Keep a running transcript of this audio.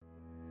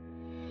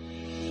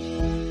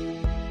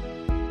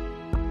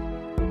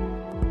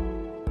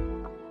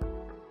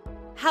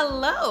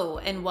Hello,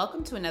 and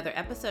welcome to another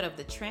episode of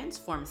the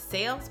Transform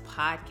Sales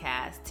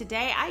Podcast.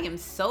 Today, I am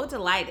so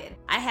delighted.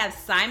 I have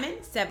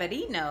Simon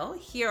Severino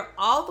here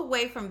all the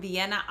way from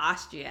Vienna,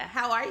 Austria.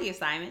 How are you,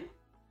 Simon?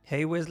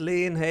 Hey,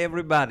 Wesley, and hey,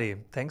 everybody.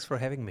 Thanks for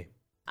having me.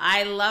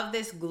 I love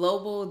this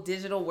global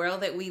digital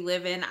world that we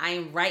live in. I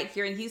am right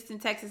here in Houston,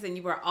 Texas, and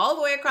you are all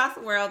the way across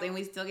the world, and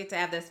we still get to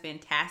have this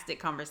fantastic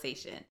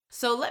conversation.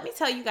 So let me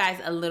tell you guys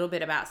a little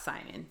bit about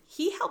Simon.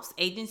 He helps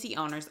agency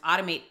owners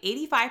automate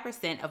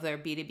 85% of their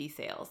B2B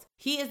sales.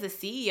 He is the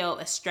CEO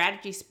of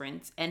Strategy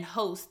Sprints and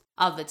host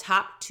of the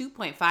top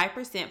 2.5%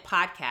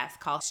 podcast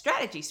called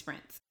Strategy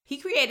Sprints. He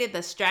created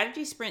the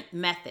Strategy Sprint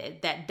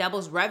method that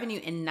doubles revenue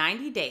in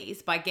 90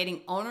 days by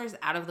getting owners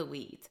out of the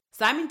weeds.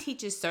 Simon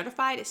teaches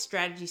certified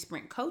strategy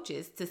sprint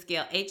coaches to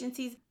scale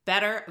agencies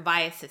better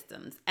via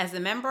systems. As a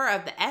member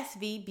of the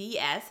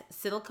SVBS,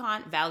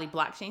 Silicon Valley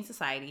Blockchain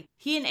Society,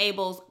 he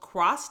enables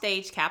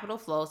cross-stage capital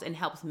flows and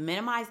helps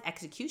minimize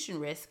execution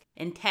risk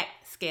in tech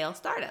scale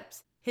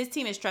startups. His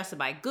team is trusted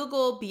by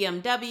Google,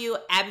 BMW,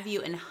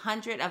 AbbVie, and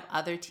 100 of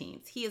other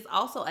teams. He is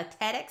also a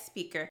TEDx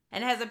speaker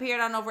and has appeared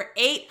on over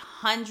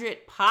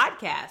 800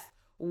 podcasts.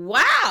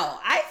 Wow,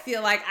 I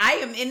feel like I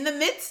am in the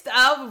midst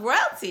of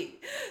royalty.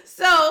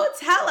 So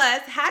tell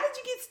us, how did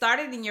you get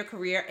started in your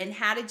career and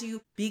how did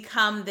you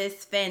become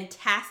this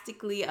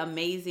fantastically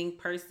amazing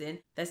person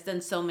that's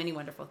done so many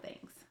wonderful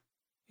things?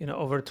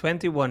 Over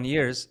 21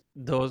 years,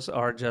 those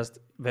are just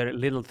very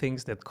little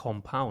things that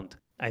compound.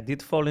 I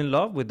did fall in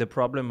love with the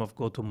problem of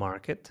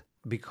go-to-market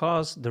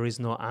because there is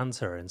no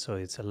answer. And so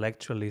it's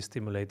intellectually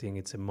stimulating,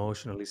 it's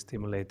emotionally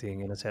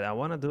stimulating. And I said, I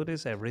want to do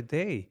this every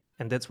day.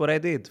 And that's what I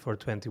did for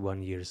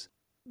 21 years.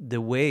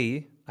 The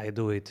way I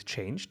do it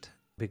changed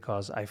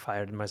because I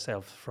fired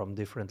myself from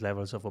different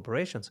levels of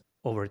operations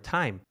over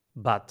time.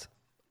 But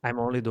I'm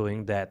only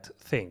doing that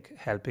thing,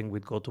 helping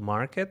with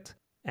go-to-market.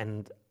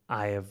 And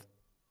I have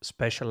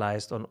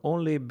specialized on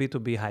only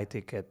B2B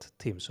high-ticket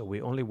teams. So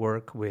we only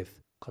work with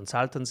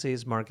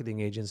consultancies, marketing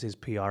agencies,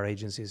 PR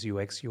agencies,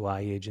 UX,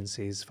 UI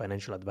agencies,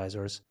 financial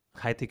advisors,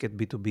 high-ticket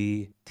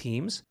B2B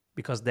teams,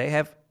 because they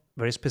have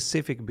very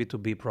specific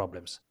B2B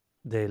problems.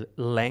 The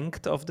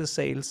length of the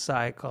sales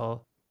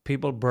cycle,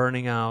 people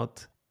burning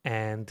out,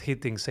 and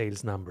hitting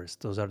sales numbers.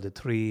 Those are the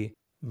three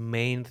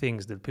main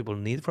things that people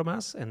need from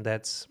us, and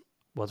that's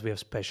what we have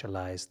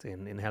specialized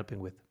in helping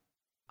with.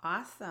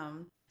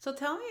 Awesome. So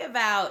tell me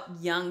about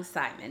young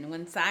Simon.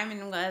 When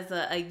Simon was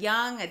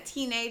a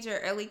teenager,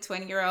 early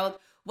 20-year-old,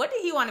 what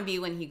did he want to be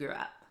when he grew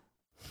up?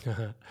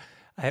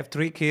 I have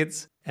 3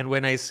 kids, and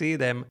when I see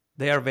them,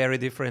 they are very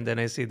different, and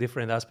I see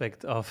different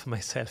aspects of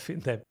myself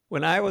in them.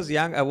 When I was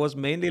young, I was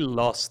mainly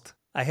lost.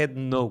 I had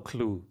no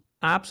clue,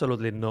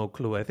 absolutely no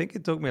clue. I think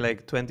it took me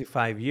like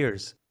 25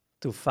 years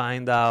to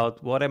find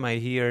out what am I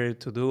here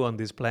to do on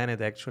this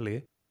planet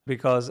actually,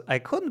 because I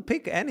couldn't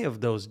pick any of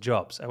those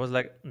jobs. I was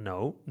like,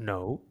 no,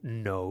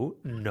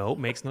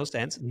 makes no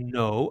sense.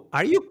 No,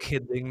 are you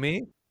kidding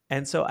me?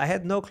 And so I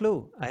had no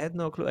clue.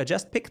 I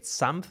just picked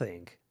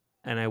something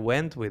and I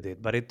went with it.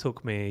 But it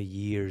took me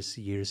years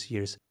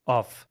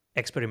of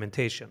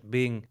experimentation,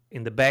 being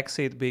in the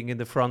backseat, being in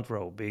the front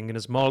row, being in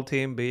a small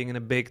team, being in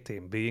a big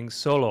team, being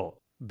solo,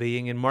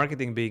 being in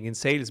marketing, being in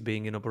sales,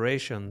 being in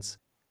operations.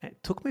 And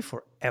it took me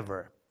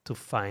forever to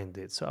find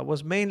it. So I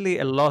was mainly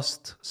a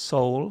lost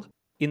soul,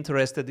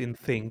 interested in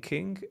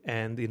thinking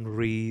and in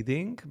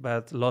reading,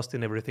 but lost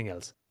in everything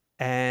else.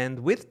 And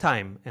with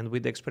time and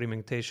with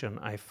experimentation,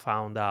 I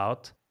found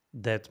out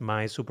that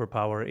my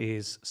superpower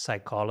is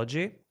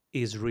psychology,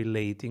 is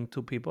relating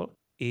to people,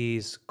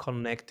 is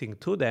connecting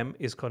to them,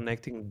 is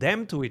connecting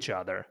them to each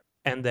other.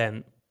 And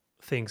then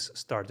things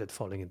started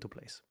falling into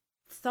place.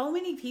 So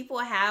many people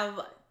have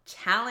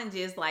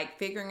challenges like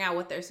figuring out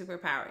what their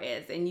superpower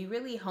is, and you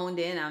really honed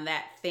in on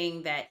that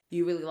thing that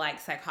you really like,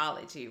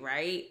 psychology,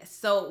 right?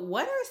 So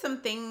what are some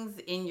things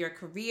in your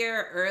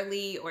career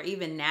early or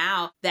even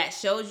now that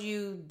shows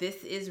you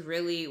this is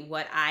really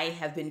what I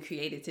have been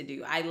created to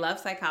do? I love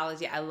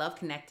psychology. I love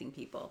connecting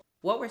people.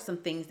 What were some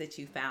things that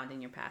you found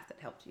in your past that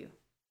helped you?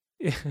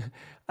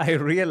 I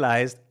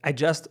realized I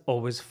just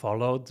always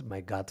followed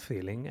my gut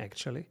feeling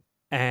actually,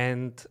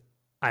 and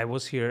I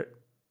was here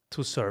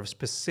to serve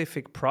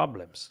specific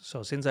problems.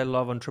 So since I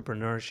love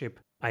entrepreneurship,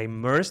 I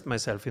immersed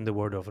myself in the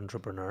world of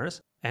entrepreneurs.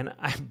 And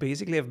I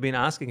basically have been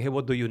asking, hey,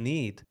 what do you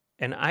need?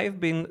 And I've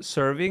been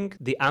serving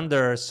the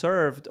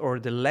underserved or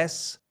the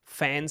less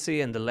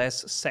fancy and the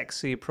less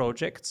sexy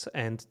projects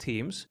and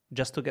teams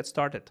just to get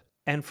started.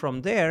 And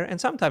from there, and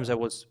sometimes I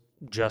was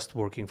just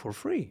working for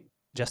free,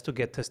 just to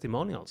get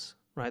testimonials,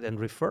 right? And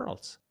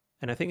referrals.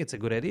 And I think it's a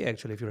good idea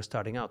actually if you're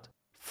starting out.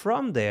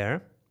 From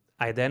there,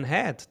 I then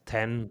had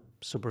 10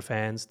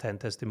 superfans, 10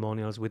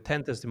 testimonials. With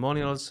 10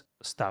 testimonials,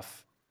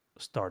 stuff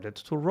started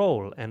to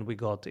roll and we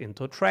got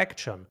into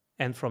traction.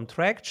 And from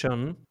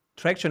traction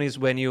is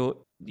when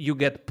you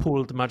get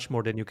pulled much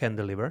more than you can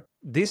deliver.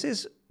 This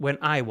is when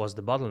I was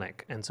the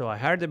bottleneck. And so I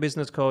hired a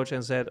business coach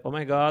and said, oh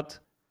my God,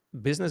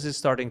 business is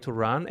starting to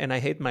run and I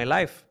hate my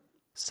life.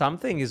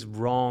 Something is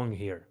wrong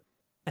here.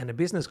 And the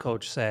business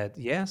coach said,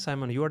 yeah,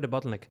 Simon, you are the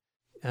bottleneck.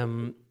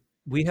 um,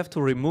 we have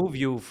to remove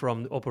you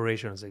from the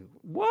operations. Like,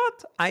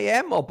 what? I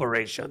am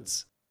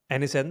operations.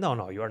 And he said, no,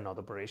 no, you are not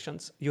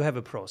operations. You have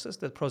a process.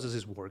 That process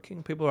is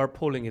working. People are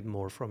pulling it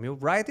more from you.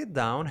 Write it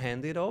down,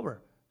 hand it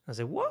over. I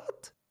said,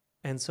 what?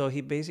 And so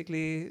he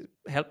basically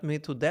helped me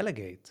to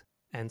delegate.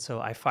 And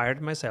so I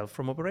fired myself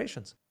from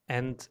operations.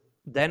 And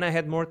then I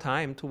had more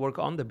time to work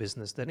on the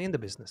business than in the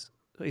business.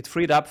 It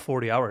freed up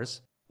 40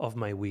 hours of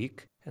my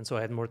week. And so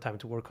I had more time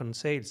to work on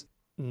sales.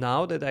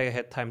 Now that I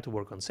had time to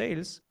work on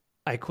sales,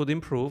 I could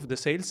improve the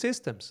sales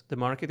systems, the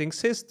marketing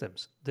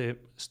systems, the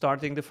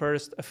starting the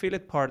first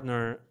affiliate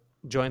partner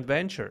joint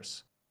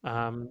ventures,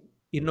 um,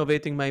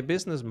 innovating my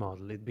business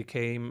model. It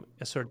became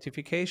a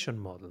certification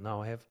model.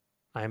 Now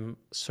I'm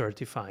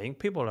certifying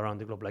people around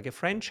the globe like a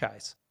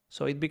franchise.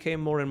 So it became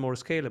more and more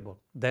scalable.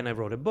 Then I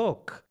wrote a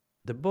book.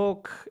 The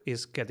book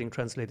is getting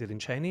translated in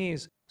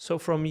Chinese. So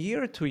from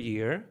year to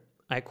year,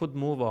 I could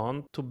move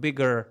on to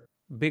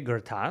bigger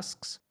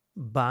tasks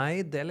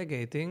by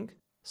delegating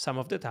some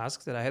of the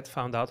tasks that I had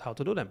found out how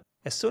to do them.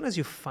 As soon as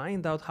you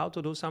find out how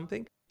to do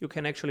something, you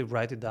can actually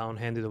write it down,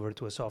 hand it over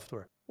to a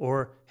software,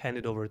 or hand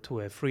it over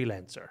to a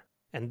freelancer.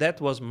 And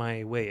that was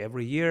my way.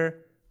 Every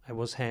year, I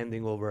was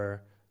handing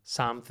over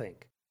something.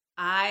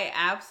 I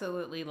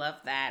absolutely love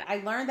that. I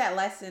learned that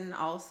lesson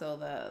also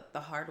the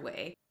hard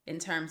way in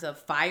terms of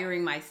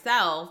firing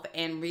myself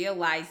and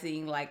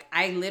realizing, like,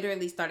 I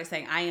literally started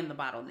saying I am the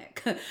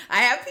bottleneck. I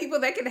have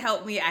people that can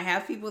help me. I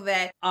have people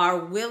that are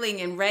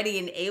willing and ready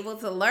and able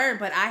to learn,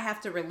 but I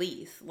have to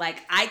release.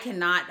 Like, I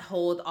cannot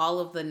hold all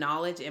of the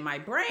knowledge in my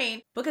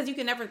brain because you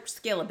can never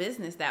scale a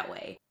business that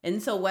way.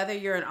 And so whether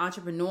you're an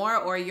entrepreneur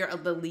or you're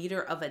the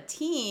leader of a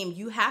team,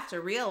 you have to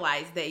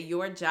realize that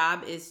your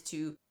job is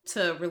to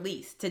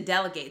release, to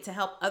delegate, to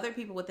help other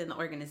people within the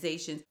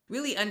organization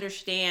really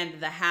understand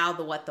the how,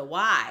 the what, the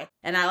why.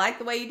 And I like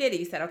the way you did it.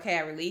 You said, okay,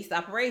 I released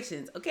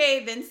operations.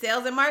 Okay, then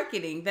sales and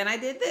marketing. Then I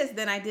did this,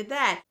 then I did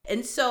that.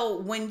 And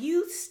so when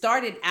you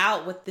started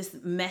out with this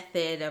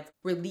method of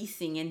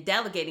releasing and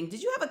delegating,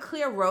 did you have a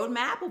clear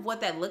roadmap of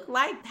what that looked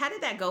like? How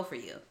did that go for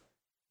you?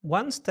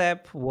 One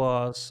step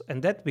was,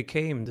 and that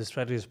became the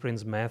strategy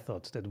sprints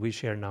method that we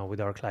share now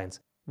with our clients.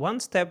 One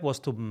step was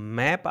to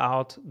map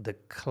out the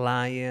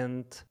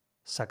client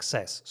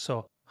success.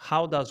 So,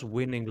 how does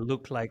winning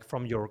look like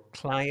from your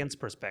client's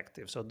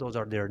perspective? So, those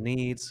are their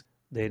needs.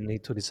 They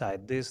need to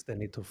decide this, they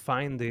need to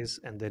find this,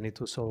 and they need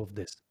to solve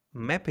this.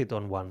 Map it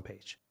on one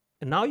page.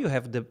 And now you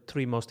have the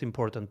three most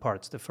important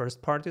parts. The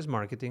first part is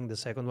marketing, the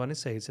second one is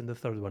sales, and the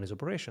third one is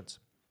operations.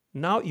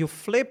 Now you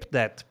flip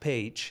that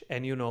page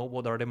and you know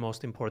what are the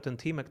most important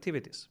team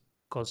activities.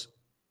 Because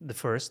the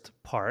first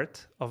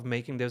part of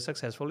making them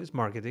successful is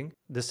marketing,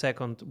 the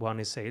second one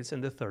is sales,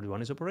 and the third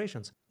one is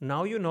operations.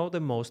 Now you know the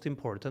most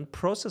important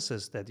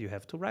processes that you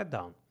have to write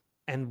down.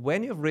 And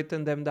when you've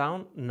written them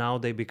down, now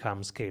they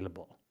become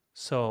scalable.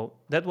 So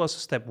that was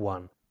step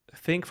one.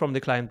 Think from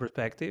the client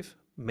perspective,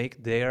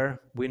 make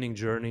their winning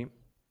journey,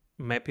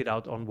 map it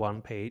out on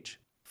one page,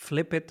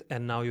 flip it,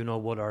 and now you know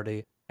what are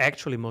the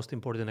actually most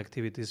important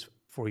activities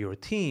for your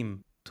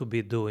team to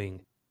be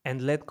doing,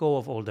 and let go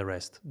of all the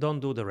rest. Don't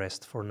do the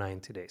rest for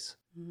 90 days.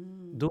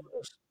 Do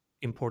those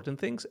important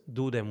things,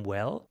 do them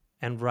well,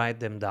 and write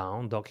them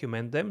down,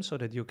 document them so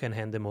that you can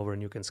hand them over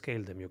and you can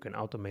scale them, you can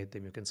automate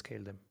them, you can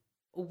scale them.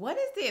 What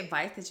is the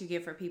advice that you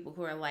give for people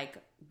who are like,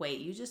 wait,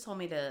 you just told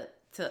me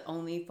to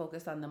only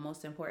focus on the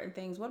most important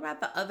things? What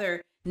about the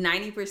other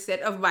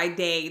 90% of my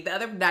day, the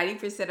other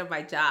 90% of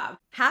my job?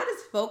 How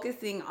does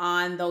focusing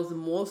on those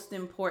most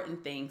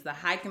important things, the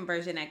high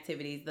conversion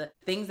activities, the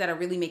things that are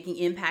really making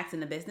impacts in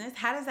the business,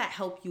 how does that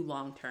help you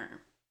long term?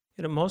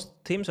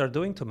 Most teams are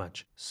doing too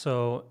much.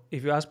 So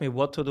if you ask me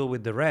what to do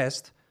with the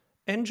rest,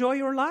 enjoy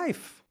your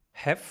life.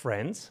 Have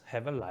friends,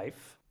 have a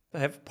life,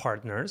 have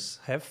partners,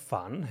 have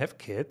fun, have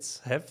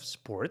kids, have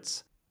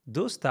sports.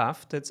 Do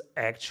stuff that's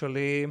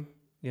actually,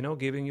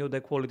 giving you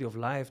the quality of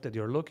life that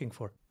you're looking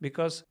for.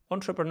 Because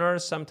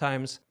entrepreneurs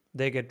sometimes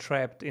they get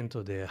trapped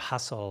into the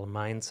hustle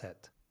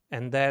mindset.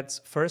 And that's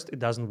first, it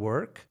doesn't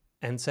work.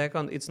 And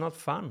second, it's not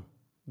fun.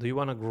 Do you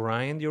want to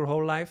grind your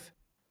whole life?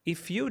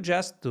 If you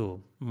just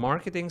do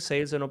marketing,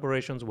 sales, and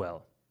operations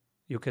well,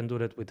 you can do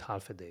that with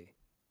half a day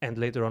and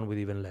later on with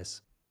even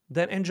less.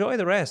 Then enjoy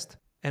the rest.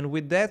 And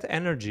with that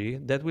energy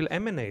that will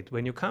emanate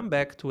when you come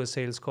back to a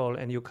sales call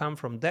and you come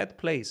from that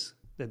place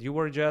that you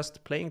were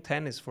just playing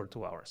tennis for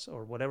 2 hours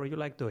or whatever you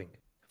like doing.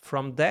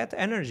 From that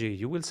energy,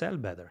 you will sell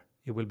better.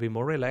 You will be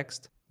more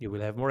relaxed. You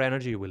will have more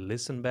energy. You will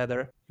listen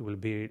better. You will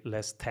be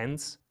less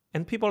tense.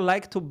 And people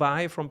like to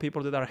buy from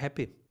people that are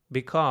happy.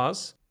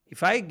 Because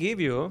if I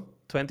give you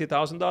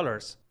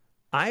 $20,000,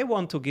 I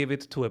want to give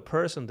it to a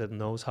person that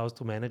knows how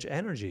to manage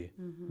energy.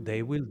 Mm-hmm.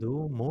 They will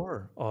do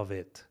more of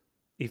it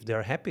if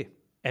they're happy.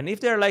 And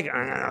if they're like,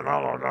 I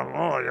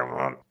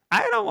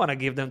don't want to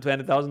give them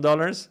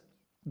 $20,000.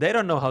 They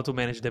don't know how to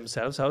manage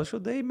themselves. How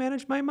should they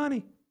manage my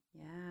money?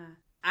 Yeah.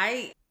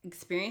 I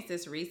experienced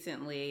this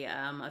recently.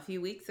 A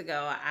few weeks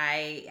ago,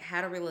 I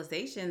had a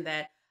realization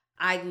that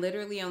I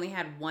literally only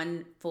had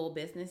one full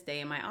business day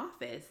in my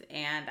office,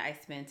 and I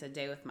spent a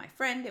day with my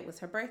friend. It was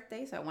her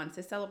birthday, so I wanted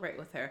to celebrate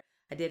with her.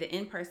 I did an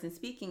in-person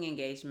speaking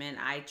engagement.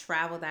 I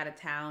traveled out of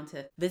town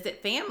to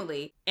visit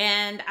family,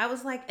 and I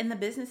was like, and the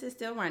business is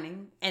still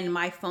running, and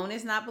my phone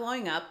is not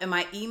blowing up, and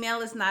my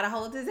email is not a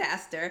whole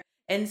disaster.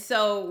 And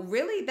so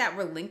really that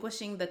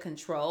relinquishing the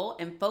control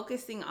and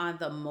focusing on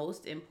the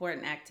most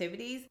important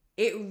activities,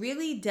 it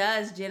really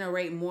does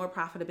generate more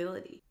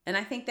profitability. And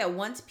I think that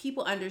once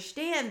people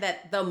understand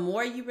that the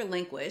more you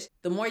relinquish,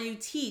 the more you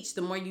teach,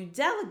 the more you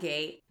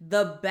delegate,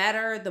 the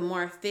better, the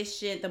more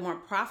efficient, the more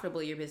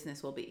profitable your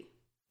business will be.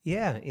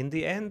 Yeah, in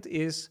the end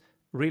is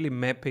really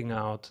mapping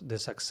out the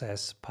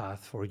success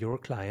path for your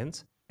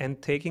clients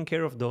and taking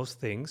care of those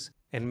things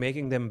and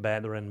making them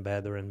better and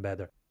better and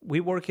better. We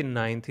work in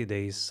 90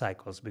 days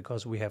cycles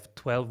because we have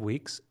 12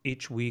 weeks.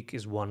 Each week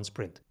is one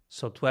sprint.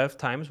 So 12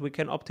 times we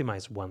can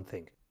optimize one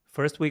thing.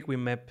 First week we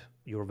map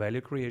your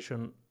value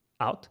creation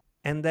out.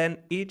 And then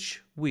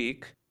each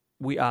week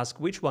we ask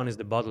which one is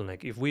the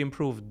bottleneck. If we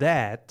improve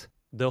that,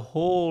 the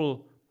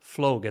whole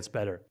flow gets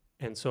better.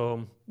 And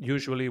so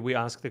usually we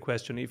ask the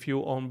question, if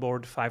you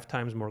onboard 5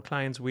 times more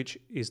clients, which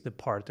is the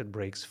part that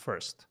breaks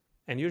first?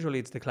 And usually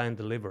it's the client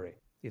delivery.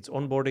 It's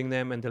onboarding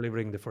them and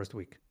delivering the first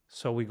week.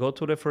 So we go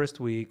to the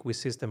first week, we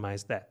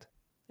systemize that.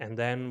 And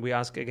then we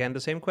ask again the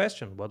same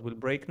question, what will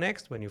break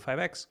next when you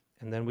 5x?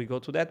 And then we go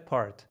to that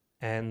part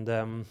and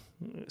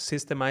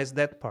systemize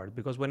that part.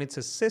 Because when it's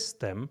a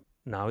system,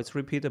 now it's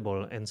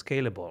repeatable and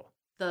scalable.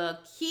 The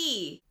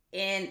key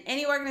in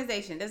any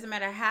organization, doesn't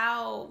matter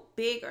how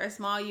big or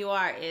small you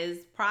are,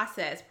 is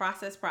process.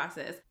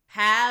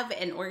 Have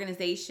an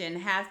organization,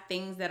 have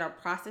things that are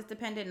process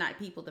dependent, not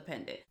people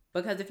dependent.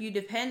 Because if you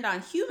depend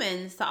on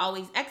humans to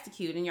always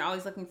execute and you're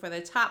always looking for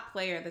the top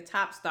player, the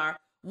top star,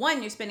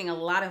 one, you're spending a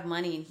lot of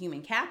money in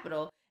human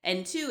capital.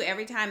 And two,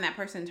 every time that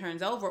person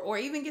turns over or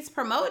even gets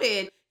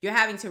promoted, you're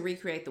having to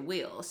recreate the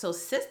wheel. So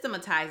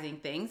systematizing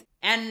things,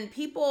 and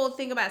people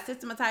think about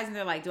systematizing,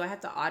 they're like, do I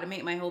have to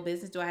automate my whole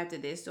business? Do I have to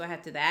this? Do I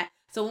have to that?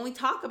 So when we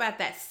talk about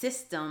that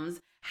systems,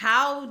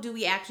 how do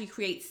we actually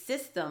create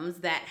systems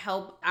that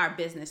help our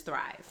business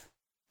thrive?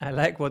 I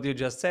like what you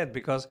just said,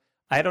 because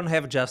I don't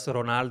have just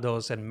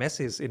Ronaldos and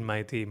Messis in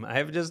my team. I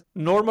have just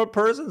normal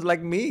persons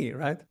like me,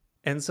 right?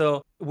 And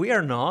so we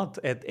are not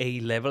at A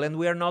level, and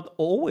we are not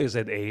always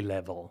at A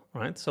level,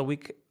 right? So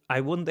I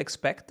wouldn't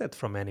expect that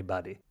from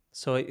anybody.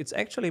 So it's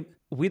actually,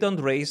 we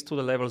don't raise to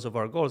the levels of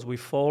our goals. We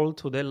fall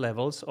to the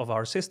levels of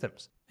our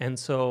systems. And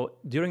so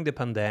during the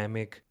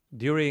pandemic,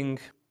 during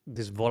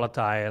these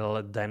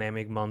volatile,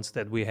 dynamic months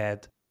that we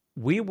had,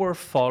 we were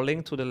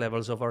falling to the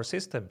levels of our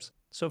systems.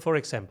 So for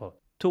example,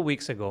 2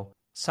 weeks ago,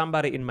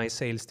 somebody in my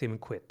sales team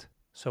quit.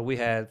 So we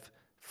have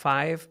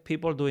 5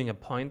 people doing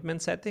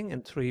appointment setting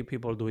and 3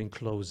 people doing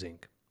closing.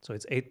 So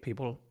it's 8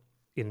 people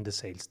in the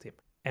sales team.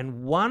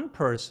 And one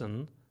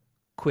person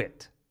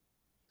quit.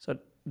 So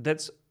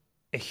that's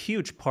a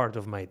huge part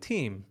of my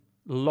team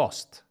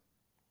lost,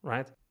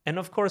 right? And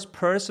of course,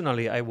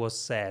 personally, I was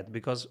sad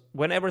because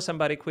whenever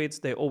somebody quits,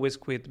 they always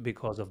quit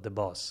because of the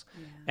boss.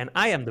 Yeah. And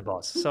I am the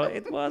boss. So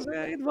it was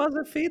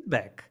a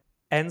feedback.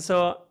 And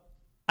so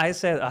I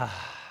said,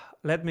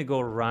 let me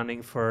go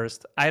running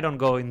first. I don't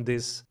go in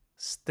this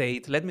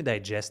state. Let me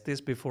digest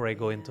this before I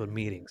go into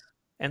meetings.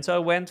 And so I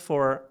went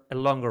for a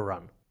longer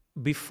run.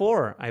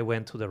 Before I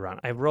went to the run,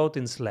 I wrote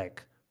in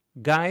Slack,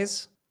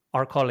 guys,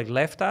 our colleague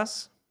left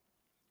us.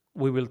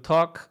 We will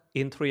talk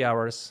in 3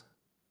 hours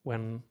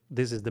when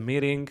this is the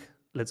meeting.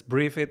 Let's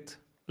brief it.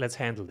 Let's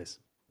handle this.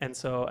 And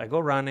so I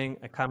go running.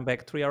 I come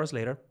back 3 hours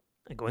later.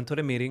 I go into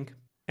the meeting.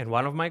 And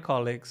one of my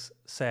colleagues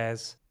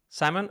says,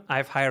 Simon,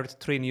 I've hired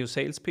 3 new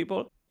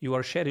salespeople. You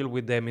are scheduled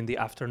with them in the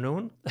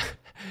afternoon.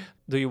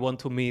 Do you want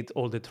to meet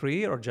all the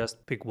 3 or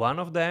just pick one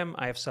of them?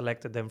 I have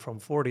selected them from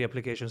 40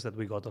 applications that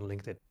we got on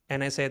LinkedIn.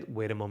 And I said,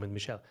 wait a moment,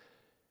 Michelle.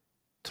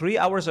 3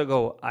 hours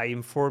ago, I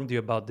informed you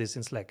about this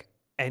in Slack.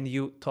 And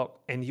you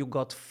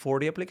got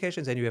 40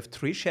 applications and you have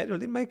 3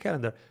 scheduled in my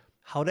calendar.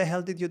 How the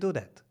hell did you do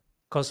that?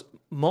 Because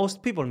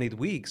most people need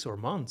weeks or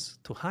months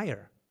to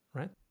hire,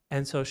 right?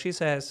 And so she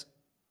says,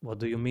 what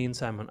do you mean,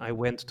 Simon? I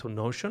went to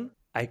Notion,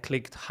 I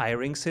clicked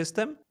hiring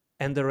system,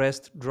 and the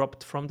rest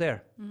dropped from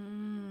there.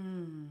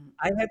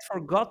 I had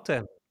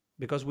forgotten,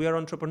 because we are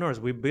entrepreneurs.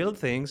 We build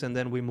things and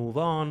then we move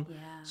on.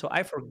 Yeah. So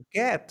I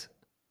forget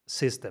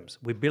systems.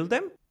 We build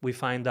them, we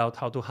find out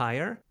how to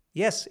hire.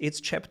 Yes, it's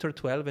chapter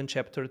 12 and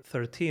chapter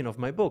 13 of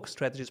my book,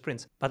 Strategy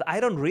Sprints. But I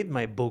don't read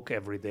my book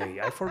every day.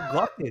 I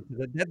forgot it.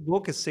 That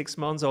book is 6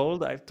 months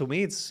old. To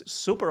me, it's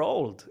super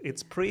old.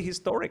 It's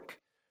prehistoric.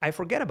 I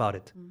forget about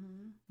it.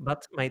 Mm-hmm.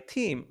 But my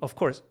team, of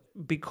course,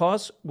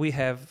 because we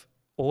have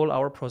all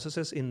our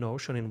processes in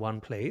Notion in one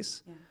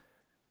place,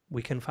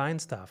 we can find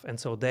stuff. And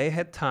so they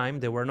had time.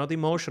 They were not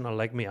emotional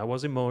like me. I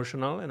was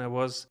emotional and I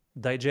was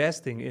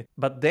digesting it.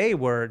 But they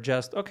were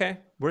just, okay,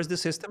 where's the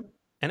system?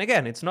 And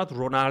again, it's not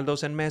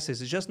Ronaldos and Messis.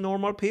 It's just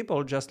normal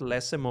people, just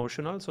less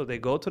emotional. So they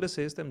go to the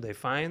system, they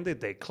find it,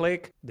 they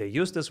click, they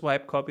use the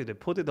swipe copy, they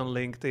put it on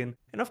LinkedIn.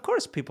 And of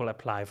course, people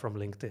apply from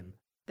LinkedIn.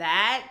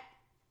 That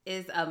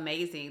is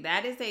amazing.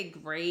 That is a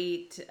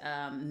great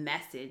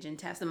message and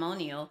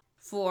testimonial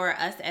for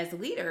us as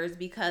leaders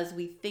because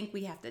we think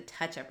we have to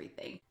touch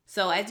everything.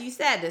 So as you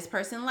said, this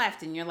person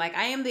left and you're like,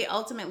 I am the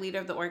ultimate leader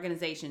of the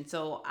organization.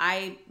 So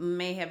I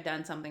may have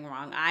done something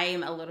wrong. I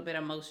am a little bit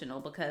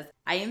emotional because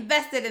I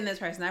invested in this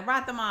person. I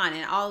brought them on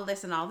and all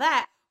this and all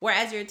that.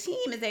 Whereas your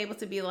team is able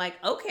to be like,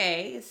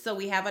 okay, so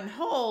we have a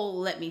hole,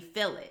 let me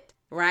fill it.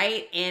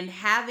 Right? And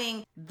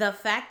having the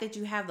fact that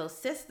you have those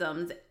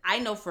systems, I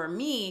know for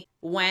me,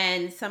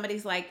 when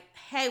somebody's like,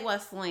 hey,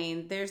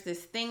 Wesleyan, there's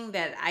this thing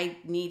that I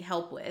need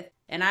help with.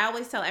 And I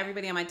always tell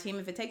everybody on my team,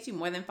 if it takes you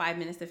more than 5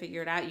 minutes to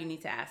figure it out, you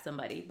need to ask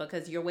somebody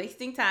because you're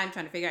wasting time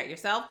trying to figure out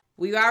yourself.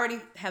 We already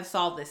have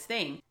solved this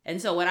thing.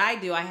 And so what I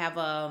do, I have,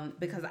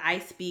 because I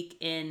speak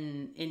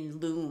in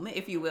Loom,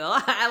 if you will,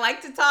 I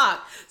like to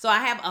talk. So I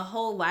have a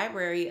whole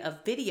library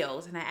of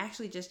videos and I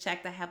actually just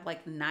checked, I have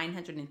like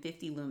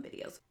 950 Loom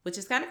videos, which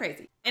is kind of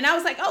crazy. And I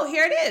was like, oh,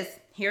 here it is.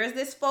 Here is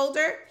this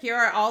folder. Here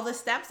are all the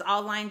steps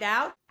all lined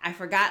out. I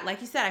forgot,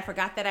 like you said, I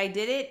forgot that I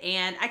did it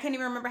and I can't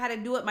even remember how to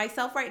do it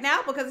myself right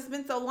now because it's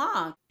been so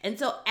long. And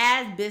so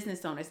as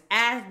business owners,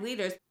 as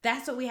leaders,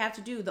 that's what we have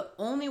to do. The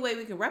only way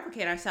we can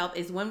replicate ourselves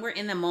is when we're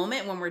in the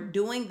moment, when we're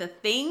doing the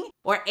thing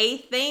or a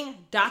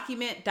thing,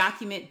 document,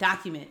 document,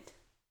 document.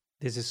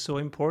 This is so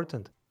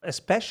important,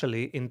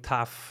 especially in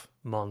tough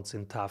months,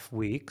 in tough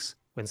weeks,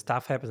 when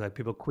stuff happens, like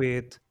people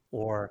quit,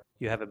 or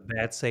you have a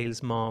bad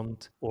sales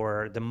month,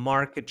 or the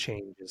market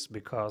changes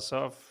because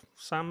of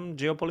some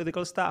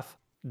geopolitical stuff.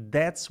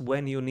 That's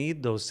when you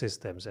need those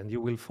systems and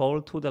you will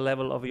fall to the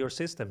level of your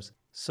systems.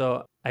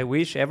 So I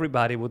wish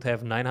everybody would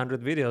have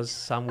 900 videos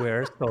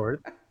somewhere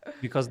stored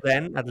because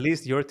then at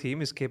least your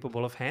team is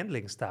capable of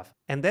handling stuff.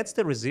 And that's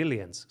the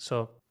resilience.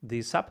 So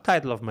the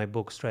subtitle of my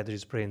book, Strategy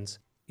Sprints,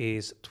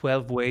 is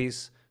 12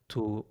 ways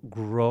to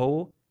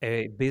grow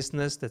a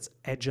business that's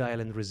agile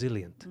and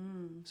resilient.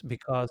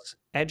 Because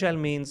agile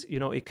means,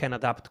 it can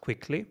adapt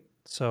quickly.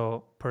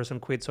 So person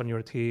quits on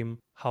your team.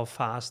 How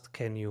fast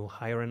can you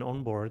hire and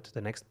onboard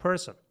the next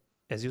person?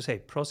 As you say,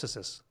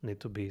 processes need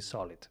to be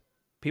solid.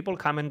 People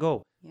come and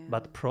go,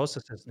 but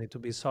processes need to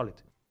be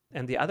solid.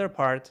 And the other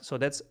part, so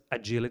that's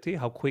agility.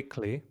 How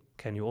quickly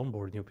can you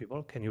onboard new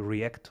people? Can you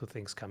react to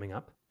things coming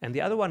up? And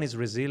the other one is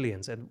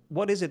resilience. And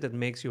what is it that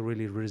makes you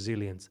really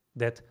resilient?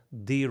 That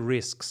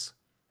de-risks.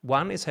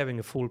 One is having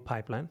a full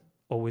pipeline,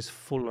 always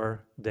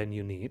fuller than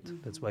you need.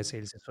 That's why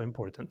sales is so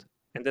important.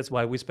 And that's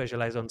why we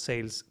specialize on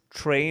sales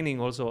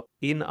training also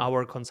in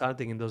our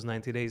consulting in those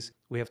 90 days.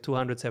 We have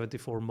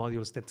 274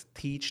 modules that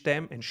teach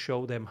them and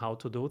show them how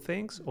to do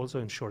things,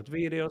 also in short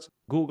videos,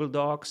 Google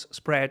Docs,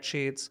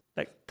 spreadsheets,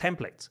 like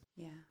templates.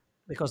 Yeah.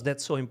 Because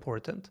that's so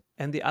important.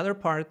 And the other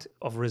part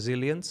of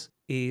resilience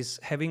is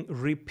having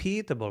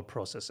repeatable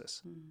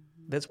processes.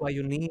 That's why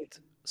you need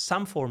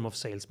some form of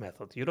sales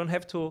method. You don't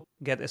have to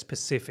get a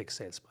specific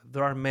sales method.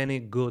 There are many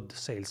good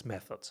sales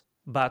methods.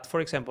 But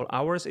for example,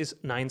 ours is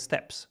 9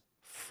 steps.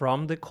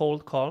 From the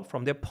cold call,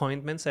 from the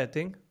appointment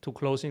setting to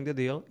closing the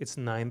deal, it's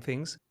 9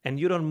 things. And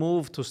you don't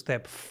move to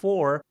step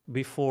 4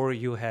 before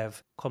you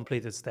have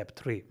completed step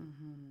 3.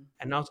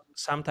 And now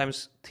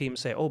sometimes teams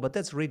say, oh, but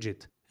that's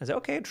rigid. I say,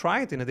 okay,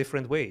 try it in a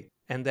different way.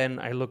 And then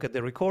I look at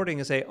the recording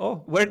and say, oh,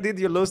 where did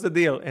you lose the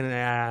deal? And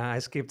I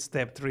skipped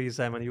step 3,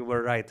 Simon, you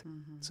were right.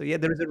 So yeah,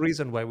 there is a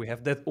reason why we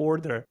have that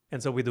order.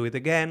 And so we do it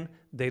again.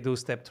 They do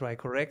step 3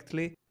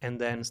 correctly. And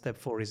then step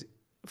 4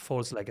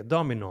 falls like a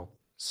domino.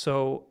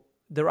 So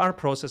there are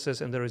processes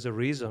and there is a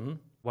reason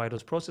why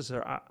those processes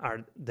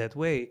are that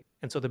way.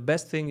 And so the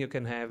best thing you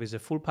can have is a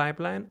full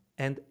pipeline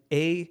and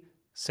a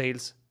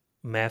sales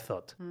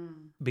method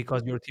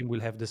because your team will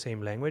have the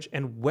same language.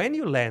 And when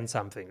you land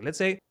something, let's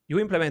say you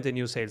implement a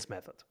new sales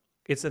method.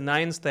 It's a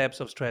 9 steps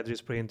of strategy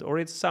sprint, or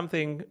it's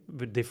something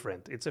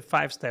different. It's a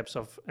 5 steps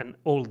of an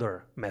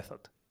older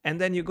method.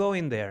 And then you go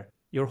in there,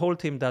 your whole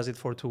team does it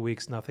for 2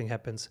 weeks, nothing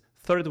happens.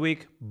 3rd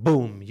week,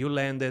 boom, you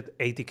landed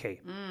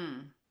 80K.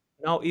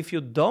 Now, if you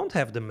don't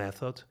have the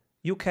method,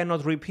 you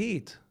cannot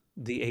repeat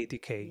the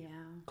 80K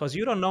because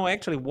you don't know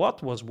actually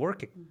what was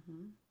working.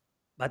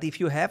 But if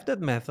you have that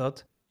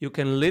method, you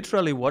can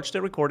literally watch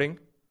the recording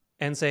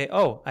and say,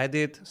 oh, I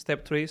did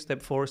step 3,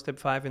 step 4, step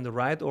 5 in the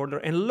right order.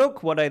 And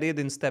look what I did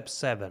in step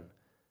 7.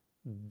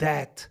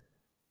 That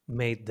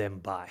made them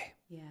buy.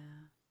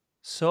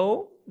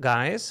 So,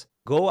 guys,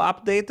 go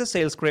update the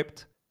sales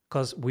script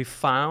because we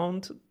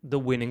found the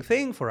winning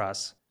thing for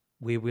us.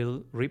 We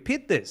will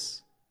repeat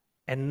this.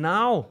 And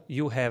now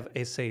you have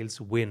a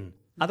sales win.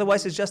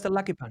 Otherwise, it's just a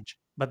lucky punch.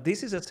 But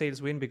this is a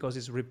sales win because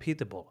it's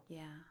repeatable.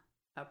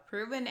 A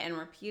proven and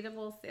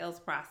repeatable sales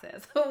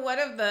process. One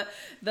of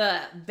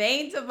the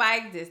veins of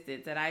my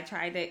existence that I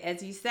try to,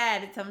 as you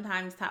said,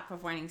 sometimes top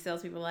performing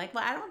salespeople are like,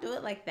 well, I don't do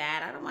it like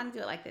that. I don't want to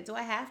do it like that. Do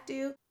I have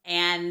to?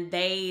 and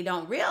they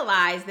don't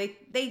realize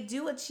they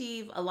do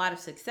achieve a lot of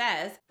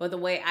success. But the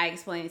way I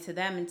explain it to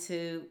them and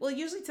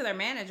usually to their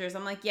managers,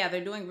 I'm like, yeah,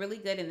 they're doing really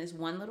good in this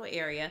one little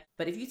area,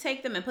 but if you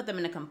take them and put them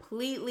in a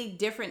completely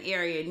different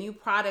area, new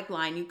product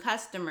line, new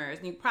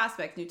customers, new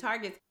prospects, new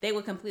targets, they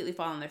would completely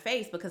fall on their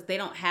face because they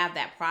don't have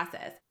that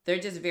process. They're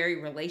just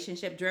very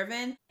relationship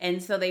driven.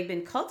 And so they've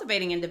been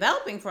cultivating and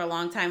developing for a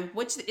long time,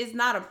 which is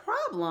not a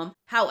problem.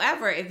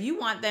 However, if you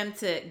want them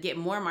to get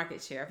more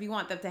market share, if you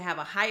want them to have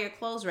a higher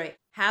close rate,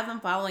 have them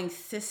following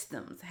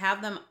systems,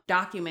 have them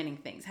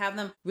documenting things, have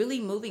them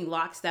really moving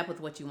lockstep with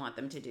what you want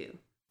them to do.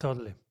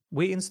 Totally.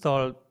 We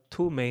install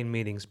 2 main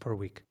meetings per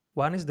week.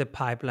 One is the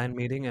pipeline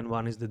meeting and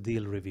one is the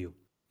deal review.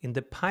 In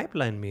the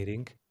pipeline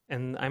meeting,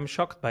 and I'm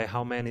shocked by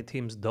how many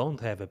teams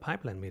don't have a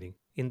pipeline meeting.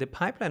 In the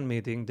pipeline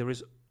meeting, there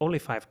is only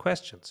 5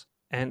 questions.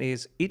 And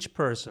is each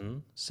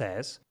person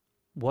says,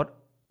 what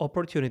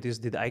opportunities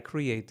did I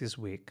create this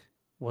week?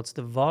 What's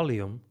the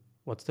volume?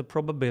 What's the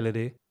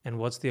probability? And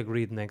what's the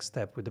agreed next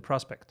step with the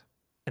prospect?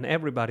 And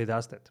everybody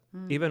does that,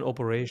 even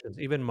operations,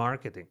 even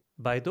marketing.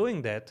 By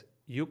doing that,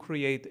 you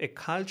create a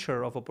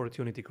culture of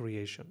opportunity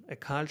creation, a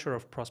culture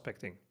of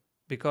prospecting.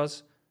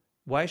 Because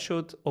why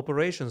should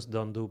operations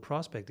don't do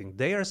prospecting?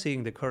 They are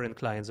seeing the current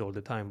clients all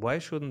the time. Why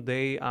shouldn't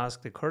they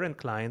ask the current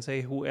clients,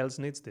 hey, who else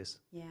needs this?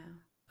 Yeah.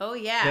 Oh,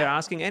 yeah. They're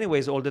asking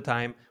anyways all the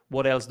time,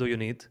 what else do you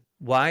need?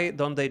 Why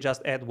don't they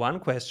just add one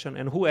question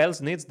and who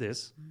else needs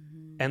this?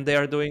 And they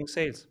are doing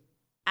sales.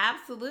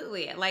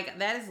 Absolutely. Like,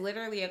 that is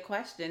literally a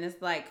question.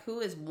 It's like, who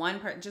is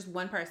just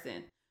one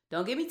person?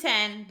 Don't give me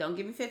 10, don't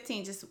give me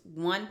 15, just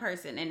one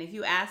person. And if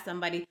you ask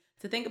somebody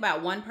to think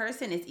about one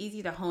person, it's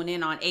easy to hone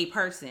in on a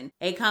person,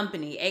 a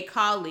company, a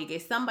colleague,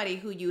 somebody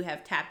who you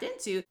have tapped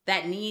into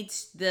that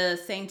needs the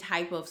same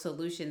type of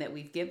solution that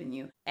we've given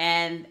you.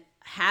 And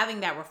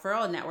having that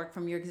referral network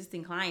from your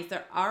existing clients,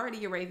 they're already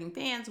your raving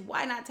fans.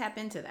 Why not tap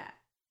into that?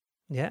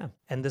 Yeah.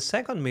 And the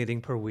second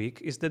meeting per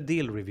week is the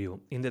deal review.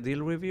 In the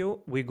deal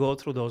review, we go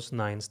through those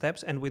 9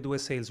 steps and we do a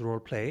sales role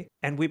play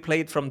and we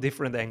play it from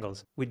different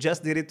angles. We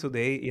just did it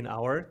today in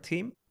our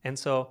team. And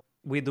so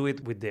we do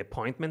it with the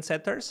appointment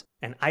setters.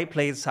 And I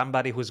played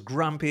somebody who's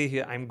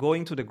grumpy. I'm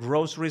going to the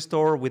grocery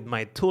store with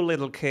my 2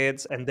 little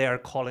kids and they are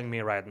calling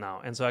me right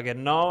now. And so I get,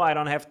 no, I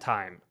don't have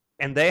time.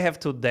 And they have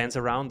to dance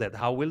around that.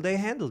 How will they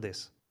handle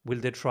this? Will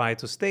they try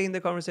to stay in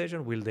the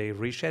conversation? Will they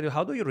reschedule?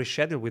 How do you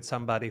reschedule with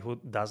somebody who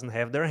doesn't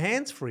have their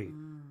hands free?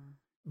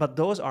 But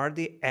those are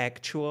the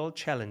actual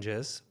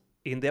challenges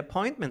in the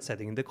appointment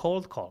setting, in the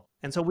cold call.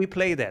 And so we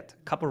play that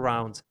a couple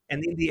rounds.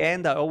 And in the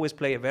end, I always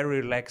play a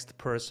very relaxed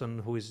person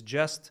who is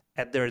just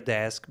at their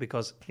desk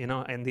because,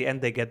 in the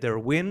end, they get their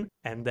win.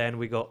 And then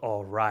we go,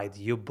 all right,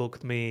 you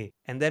booked me.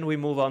 And then we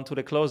move on to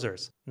the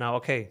closers. Now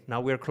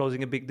we're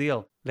closing a big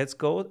deal. Let's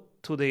go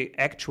to the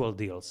actual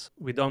deals.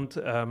 We don't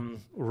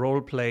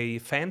role play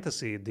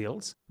fantasy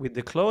deals. With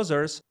the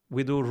closers,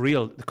 we do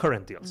the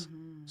current deals.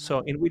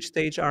 So in which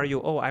stage are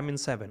you? Oh, I'm in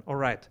 7. All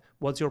right.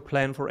 What's your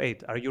plan for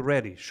 8? Are you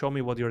ready? Show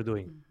me what you're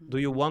doing. Do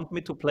you want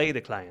me to play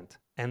the client?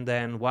 And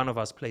then one of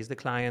us plays the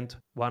client,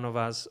 one of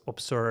us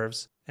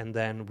observes, and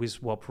then we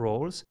swap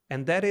roles.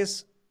 And that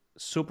is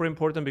super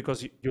important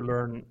because you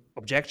learn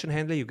objection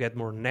handling, you get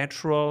more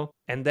natural,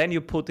 and then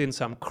you put in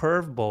some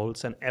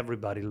curveballs and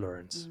everybody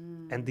learns.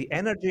 And the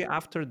energy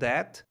after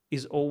that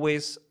is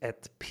always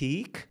at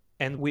peak.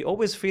 And we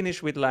always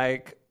finish with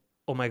like,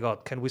 oh my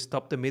God, can we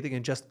stop the meeting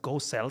and just go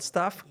sell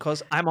stuff?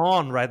 Because I'm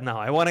on right now.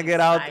 I want to get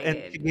out and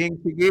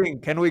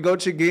chigging. Can we go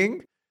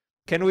chigging?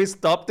 Can we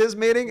stop this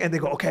meeting? And they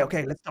go, okay,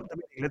 let's stop the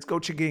meeting. Let's go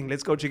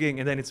chigging.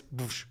 And then it's,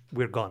 whoosh,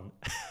 we're gone.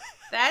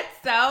 That's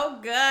so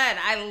good.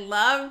 I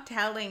love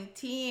telling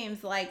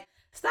teams, like,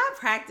 stop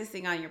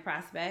practicing on your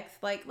prospects.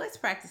 Like, let's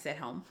practice at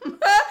home.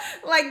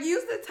 Like,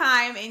 use the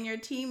time in your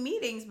team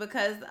meetings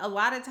because a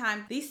lot of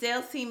times these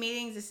sales team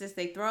meetings, it's just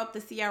they throw up the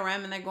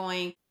CRM and they're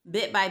going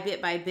bit by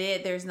bit by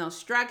bit. There's no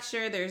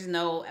structure. There's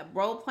no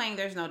role playing.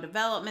 There's no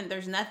development.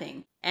 There's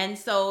nothing. And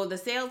so the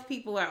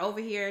salespeople are over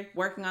here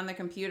working on their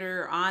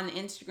computer, on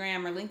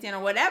Instagram or LinkedIn or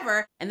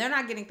whatever, and they're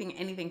not getting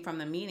anything from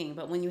the meeting.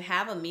 But when you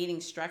have a meeting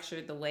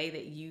structured the way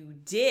that you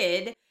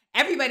did,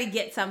 everybody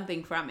gets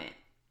something from it.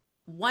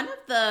 One of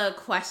the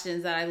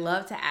questions that I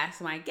love to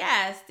ask my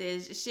guests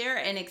is share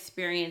an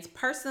experience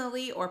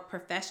personally or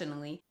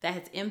professionally that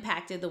has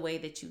impacted the way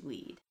that you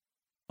lead.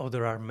 Oh,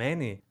 there are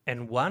many.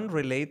 And one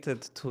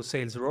related to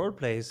sales role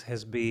plays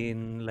has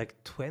been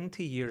like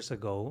 20 years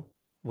ago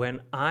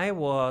when I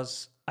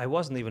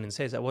wasn't even in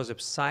sales. I was a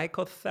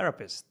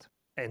psychotherapist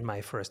in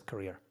my first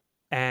career.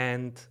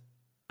 And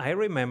I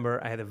remember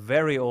I had a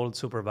very old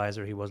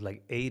supervisor. He was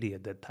like 80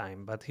 at that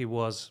time, but he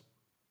was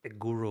a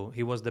guru.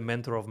 He was the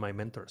mentor of my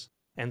mentors.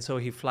 And so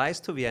he flies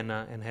to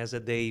Vienna and has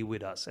a day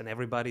with us. And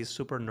everybody is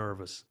super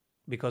nervous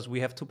because we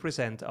have to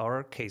present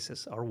our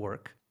cases, our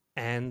work.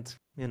 And,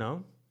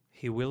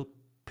 he will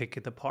pick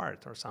it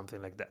apart or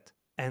something like that.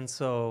 And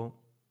so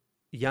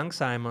young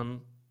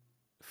Simon,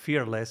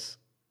 fearless,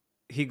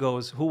 he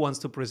goes, who wants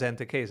to present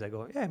a case? I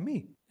go, yeah,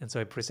 me. And so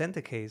I present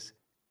a case.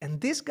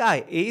 And this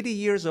guy, 80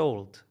 years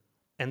old,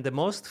 and the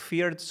most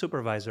feared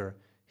supervisor,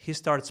 he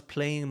starts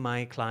playing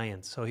my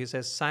client. So he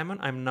says, Simon,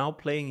 I'm now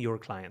playing your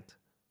client.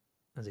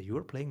 I said,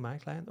 you're playing my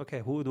client?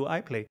 Okay, who do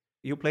I play?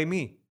 You play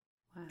me.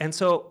 Wow. And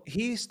so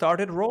he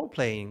started role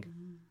playing.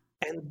 Mhm.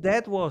 And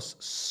that was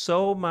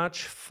so much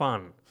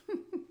fun.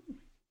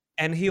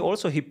 And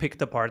he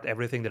picked apart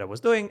everything that I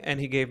was doing, and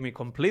he gave me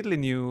completely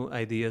new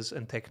ideas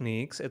and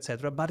techniques,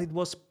 etc. But it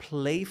was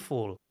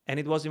playful, and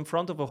it was in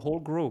front of a whole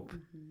group.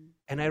 Mhm.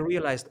 And I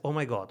realized, oh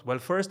my God, well,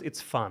 first,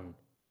 it's fun.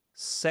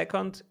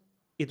 Second,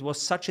 it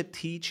was such a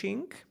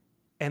teaching.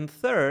 And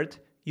third,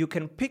 you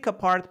can pick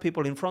apart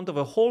people in front of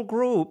a whole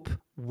group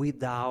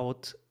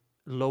without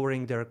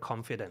lowering their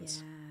confidence.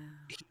 Yeah.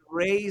 He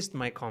raised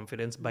my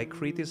confidence by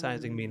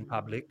criticizing me in Mm.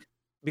 public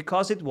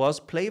because it was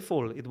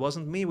playful. It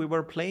wasn't me, we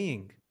were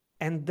playing.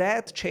 And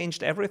that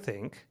changed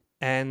everything.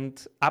 And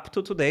up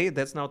to today,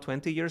 that's now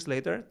 20 years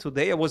later,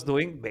 today I was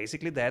doing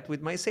basically that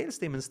with my sales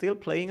team and still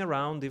playing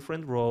around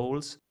different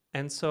roles.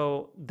 And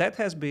so that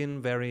has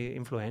been very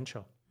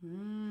influential.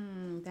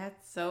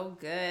 That's so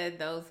good.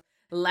 Those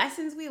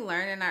lessons we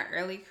learn in our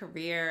early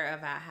career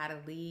about how to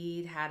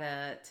lead, how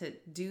to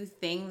do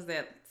things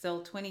that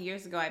still 20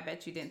 years ago, I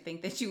bet you didn't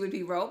think that you would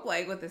be role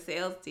playing with a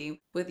sales team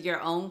with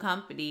your own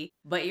company.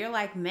 But you're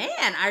like,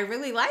 man, I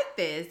really like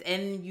this.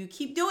 And you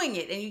keep doing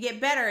it and you get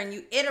better and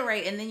you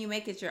iterate and then you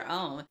make it your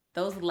own.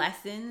 Those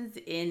lessons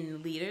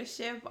in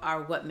leadership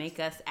are what make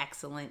us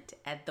excellent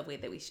at the way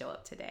that we show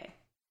up today.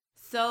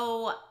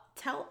 So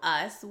tell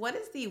us, what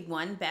is the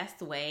one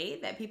best way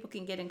that people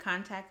can get in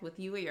contact with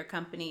you or your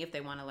company if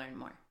they want to learn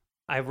more?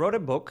 I wrote a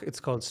book. It's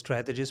called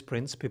Strategy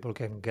Sprints. People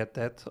can get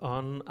that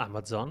on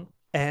Amazon.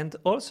 And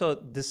also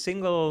the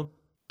single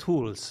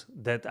tools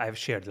that I've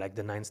shared, like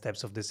the 9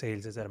 steps of the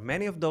sales, there are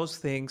many of those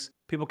things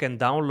people can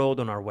download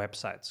on our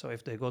website. So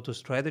if they go to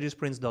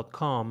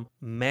strategysprints.com,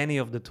 many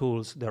of the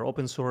tools, they're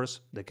open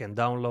source. They can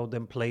download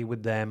them, play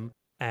with them,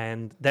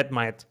 and that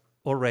might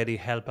already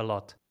help a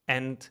lot.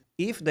 And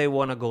if they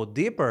want to go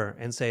deeper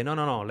and say,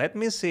 no, let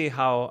me see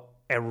how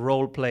a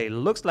role play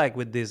looks like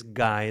with these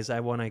guys, I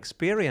want to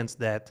experience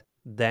that,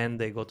 then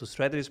they go to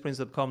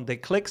strategysprints.com, they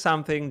click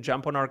something,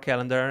 jump on our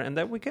calendar, and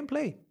then we can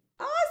play.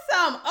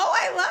 Awesome. Oh,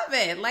 I love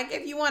it. Like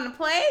if you want to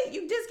play,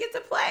 you just get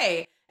to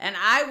play. And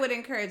I would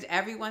encourage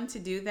everyone to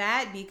do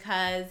that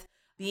because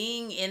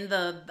being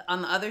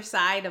on the other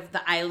side of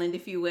the island,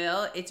 if you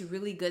will, it's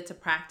really good to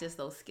practice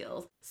those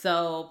skills.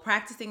 So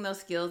practicing those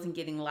skills and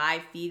getting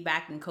live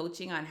feedback and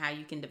coaching on how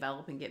you can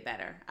develop and get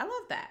better. I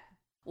love that.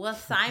 Well,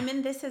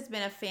 Simon, this has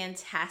been a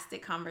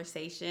fantastic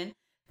conversation.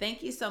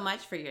 Thank you so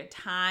much for your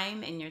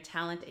time and your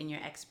talent and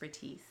your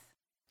expertise.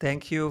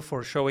 Thank you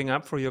for showing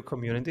up for your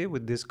community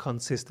with this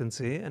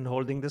consistency and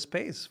holding the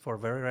space for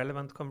very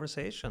relevant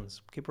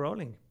conversations. Keep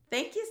rolling.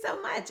 Thank you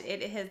so much.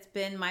 It has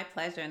been my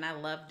pleasure and I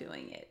love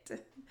doing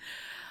it.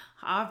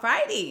 All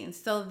righty.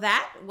 So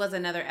that was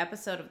another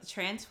episode of the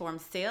Transform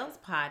Sales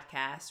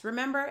Podcast.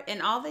 Remember,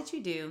 in all that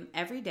you do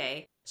every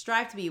day,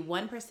 strive to be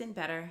 1%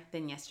 better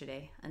than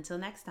yesterday. Until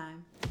next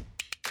time.